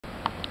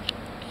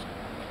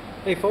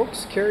Hey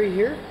folks, Kerry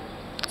here.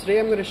 Today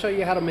I'm going to show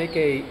you how to make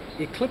a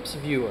eclipse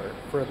viewer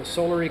for the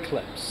solar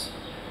eclipse.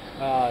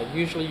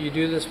 Usually you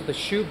do this with a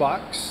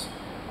shoebox.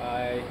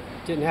 I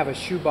didn't have a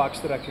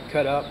shoebox that I could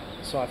cut up,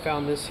 so I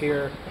found this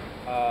here.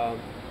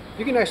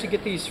 You can actually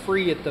get these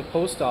free at the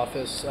post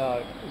office.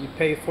 You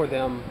pay for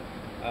them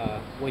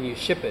when you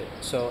ship it,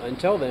 so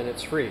until then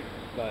it's free.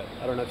 But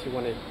I don't know if you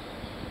want to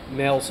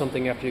mail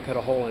something after you cut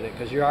a hole in it,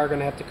 because you are going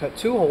to have to cut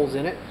two holes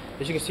in it.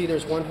 As you can see,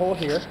 there's one hole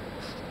here.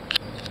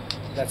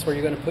 That's where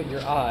you're going to put your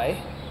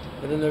eye.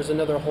 And then there's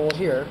another hole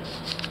here.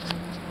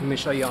 Let me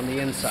show you on the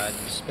inside.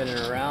 Spin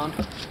it around.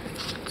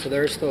 So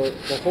there's the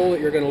hole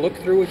that you're going to look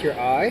through with your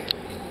eye.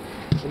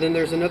 And then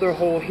there's another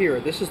hole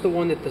here. This is the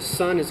one that the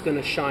sun is going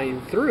to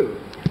shine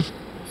through.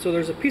 So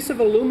there's a piece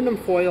of aluminum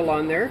foil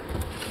on there.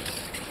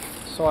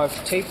 So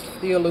I've taped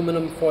the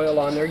aluminum foil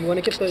on there. You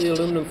want to get the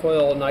aluminum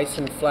foil nice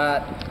and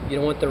flat. You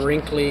don't want the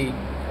wrinkly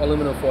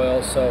aluminum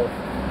foil. So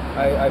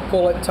I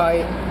pull it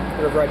tight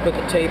whenever I put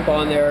the tape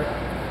on there.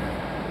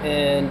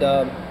 And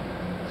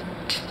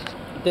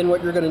then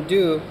what you're going to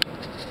do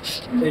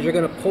is you're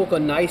going to poke a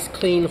nice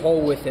clean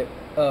hole with it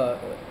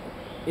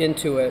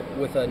into it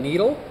with a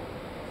needle.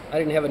 I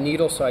didn't have a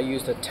needle, so I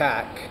used a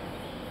tack,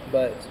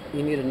 but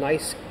you need a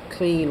nice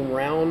clean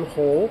round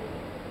hole.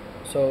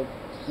 So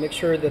make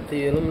sure that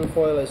the aluminum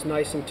foil is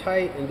nice and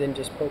tight, and then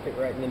just poke it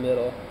right in the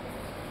middle.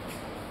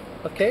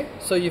 Okay,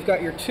 so you've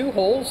got your two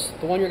holes,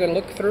 the one you're going to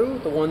look through,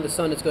 the one the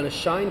sun is going to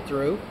shine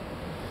through.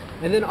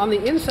 And then on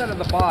the inside of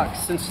the box,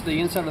 since the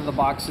inside of the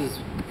box is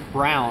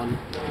brown,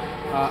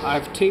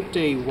 I've taped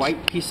a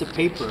white piece of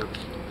paper.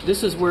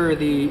 This is where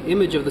the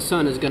image of the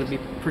sun is going to be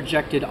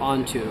projected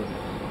onto.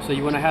 So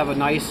you want to have a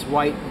nice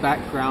white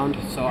background,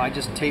 so I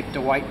just taped a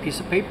white piece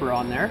of paper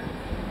on there.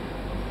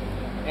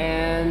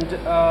 And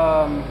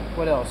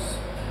what else?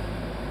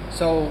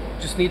 So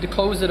just need to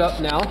close it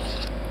up now.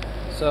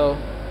 So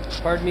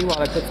pardon me while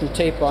I put some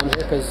tape on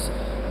here, because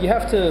you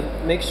have to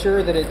make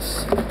sure that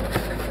it's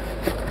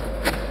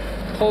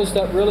closed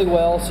up really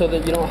well so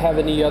that you don't have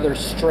any other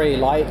stray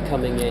light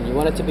coming in. You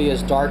want it to be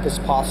as dark as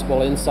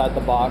possible inside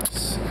the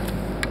box.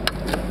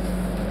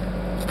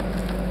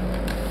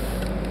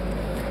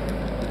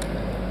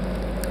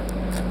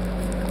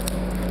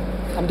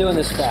 I'm doing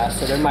this fast,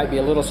 so there might be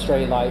a little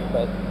stray light,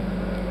 but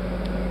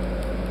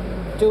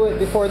do it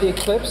before the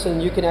eclipse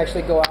and you can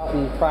actually go out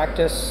and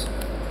practice,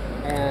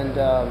 and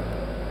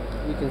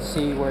you can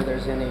see where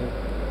there's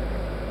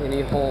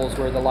any holes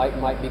where the light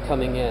might be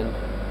coming in.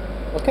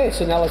 Okay,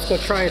 so now let's go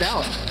try it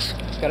out.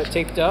 Got it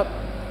taped up.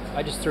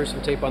 I just threw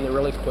some tape on there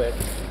really quick.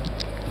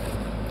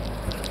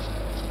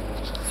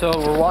 So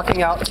we're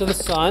walking out to the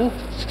sun.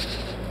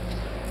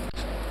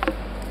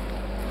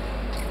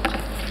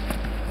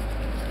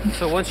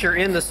 So once you're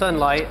in the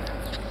sunlight,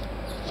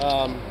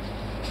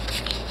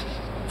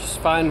 just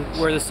find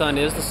where the sun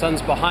is. The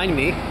sun's behind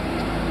me.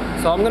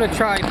 So I'm going to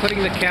try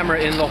putting the camera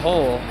in the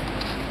hole.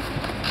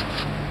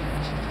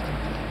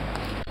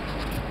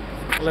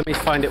 Let me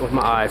find it with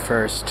my eye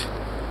first.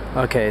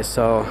 Okay,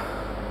 so,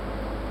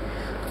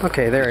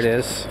 okay, there it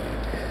is.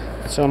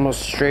 It's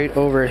almost straight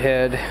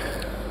overhead.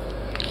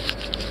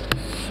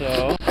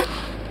 So,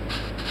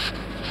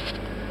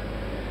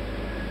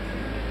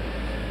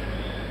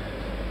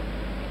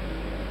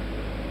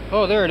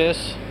 oh, there it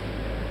is.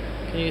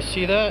 Can you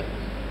see that?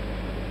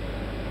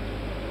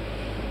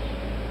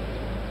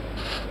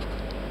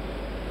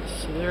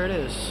 So there it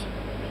is.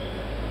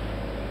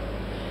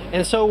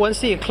 And so once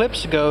the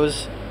eclipse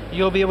goes,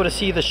 you'll be able to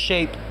see the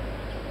shape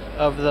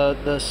of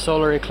the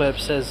solar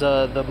eclipse as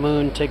the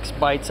moon takes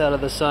bites out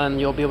of the sun.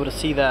 You'll be able to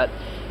see that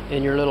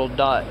in your little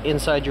dot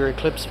inside your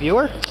eclipse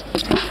viewer.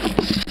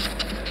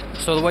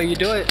 So the way you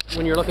do it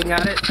when you're looking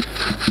at it,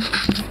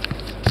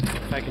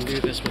 if I can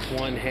do this with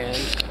one hand.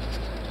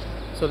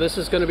 So this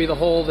is going to be the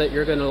hole that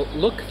you're going to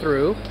look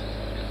through,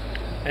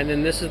 and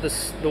then this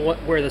is the one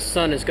where the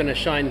sun is going to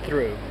shine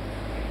through.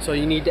 So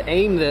you need to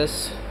aim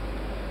this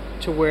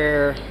to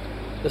where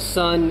the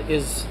sun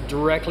is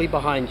directly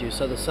behind you.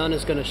 So the sun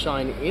is going to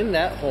shine in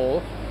that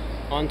hole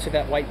onto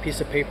that white piece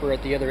of paper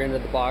at the other end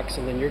of the box,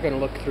 and then you're going to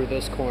look through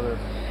this corner.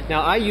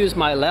 Now I use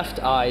my left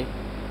eye,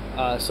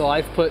 so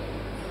I've put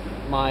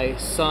my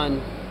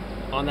sun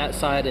on that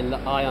side and the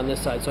eye on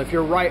this side. So if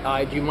you're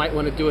right-eyed, you might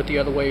want to do it the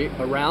other way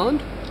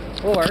around,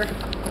 or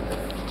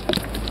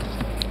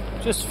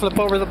just flip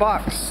over the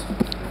box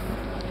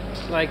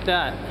like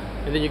that,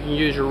 and then you can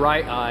use your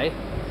right eye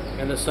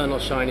and the sun will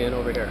shine in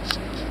over here.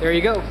 There you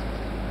go.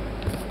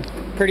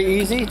 Pretty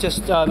easy,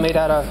 just made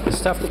out of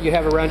stuff that you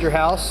have around your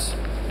house.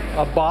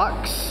 A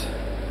box,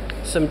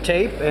 some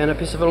tape, and a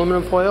piece of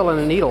aluminum foil and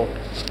a needle.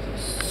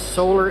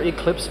 Solar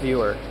eclipse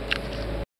viewer.